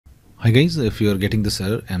Hi guys, if you are getting this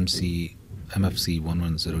error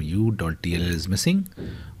Mfc110u.dll is missing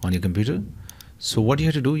on your computer, so what you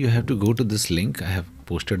have to do, you have to go to this link. I have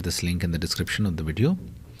posted this link in the description of the video.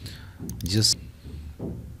 Just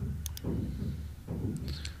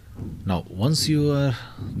now, once you are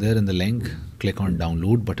there in the link, click on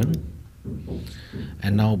download button,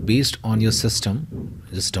 and now based on your system,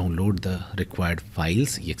 just download the required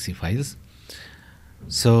files, exe files.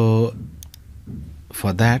 So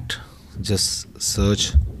for that, just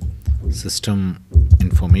search system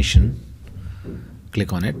information,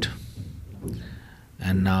 click on it,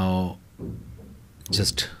 and now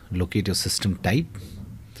just locate your system type.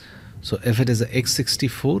 So if it is a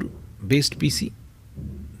x64 based PC,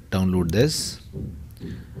 download this.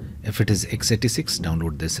 If it is x86,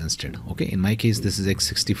 download this instead. Okay, in my case this is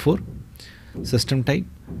x64 system type.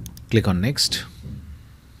 Click on next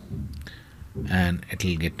and it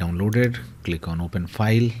will get downloaded. Click on open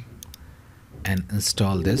file and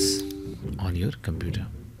install this on your computer.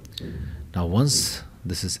 Now once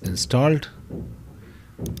this is installed,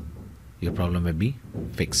 your problem will be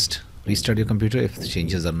fixed. Restart your computer if the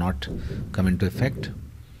changes are not come into effect,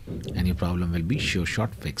 and your problem will be sure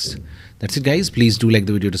shot fixed. That's it guys. Please do like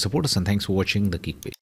the video to support us, and thanks for watching the Geek Page.